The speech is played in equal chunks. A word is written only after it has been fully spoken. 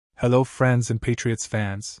Hello friends and Patriots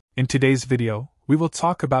fans. In today's video, we will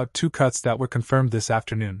talk about 2 cuts that were confirmed this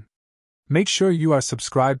afternoon. Make sure you are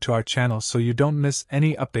subscribed to our channel so you don't miss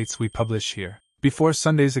any updates we publish here. Before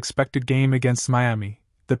Sunday's expected game against Miami,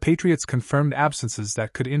 the Patriots confirmed absences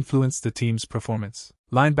that could influence the team's performance.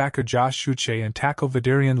 Linebacker Josh Uche and tackle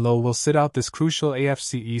Vederian Lowe will sit out this crucial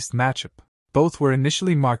AFC East matchup. Both were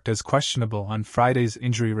initially marked as questionable on Friday's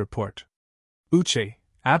injury report. Uche,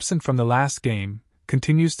 absent from the last game,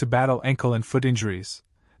 continues to battle ankle and foot injuries,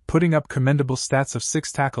 putting up commendable stats of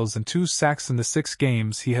 6 tackles and 2 sacks in the 6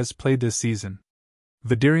 games he has played this season.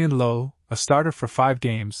 Vederian Lowe, a starter for 5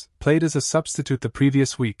 games, played as a substitute the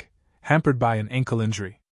previous week, hampered by an ankle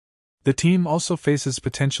injury. The team also faces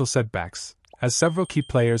potential setbacks, as several key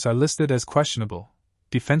players are listed as questionable: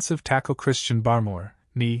 defensive tackle Christian Barmore,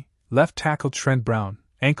 knee; left tackle Trent Brown,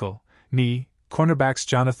 ankle, knee; cornerbacks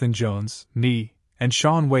Jonathan Jones, knee; and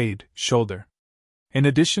Shaun Wade, shoulder. In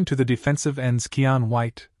addition to the defensive ends Keon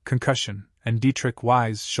White, concussion, and Dietrich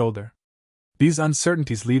Wise, shoulder. These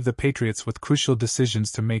uncertainties leave the Patriots with crucial decisions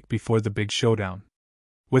to make before the big showdown.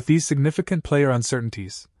 With these significant player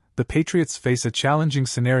uncertainties, the Patriots face a challenging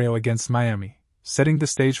scenario against Miami, setting the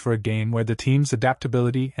stage for a game where the team's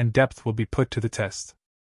adaptability and depth will be put to the test.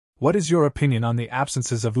 What is your opinion on the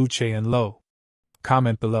absences of Uche and Lowe?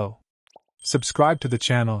 Comment below. Subscribe to the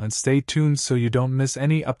channel and stay tuned so you don't miss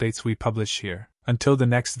any updates we publish here. Until the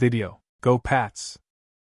next video, go Pats!